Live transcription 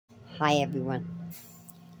Hi everyone.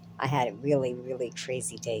 I had a really, really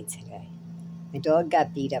crazy day today. My dog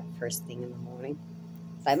got beat up first thing in the morning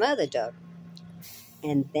by my other dog.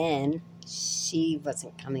 And then she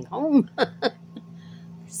wasn't coming home.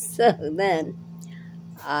 So then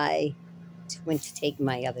I went to take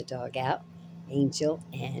my other dog out, Angel,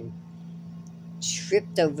 and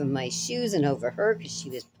tripped over my shoes and over her because she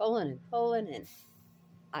was pulling and pulling. And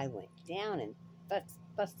I went down and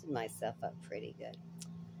busted myself up pretty good.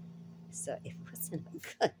 So it wasn't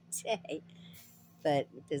a good day. But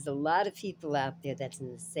there's a lot of people out there that's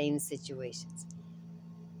in the same situations.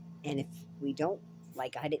 And if we don't,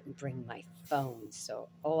 like, I didn't bring my phone, so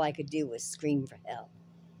all I could do was scream for help.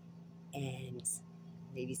 And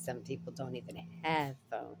maybe some people don't even have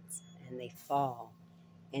phones and they fall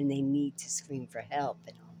and they need to scream for help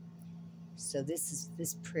and all. So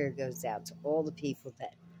this prayer goes out to all the people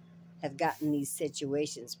that have gotten these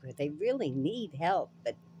situations where they really need help,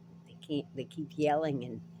 but they keep yelling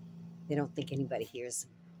and they don't think anybody hears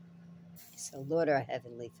them. So Lord, our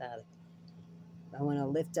Heavenly Father, I want to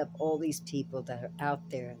lift up all these people that are out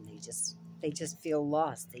there and they just feel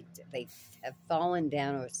lost. They have fallen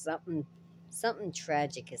down or something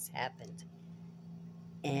tragic has happened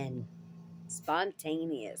and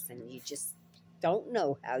spontaneous, and you just don't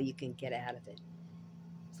know how you can get out of it.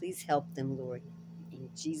 Please help them, Lord, in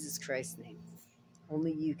Jesus Christ's name.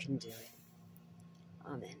 Only you can do it.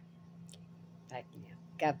 Amen. Back now.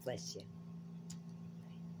 God bless you.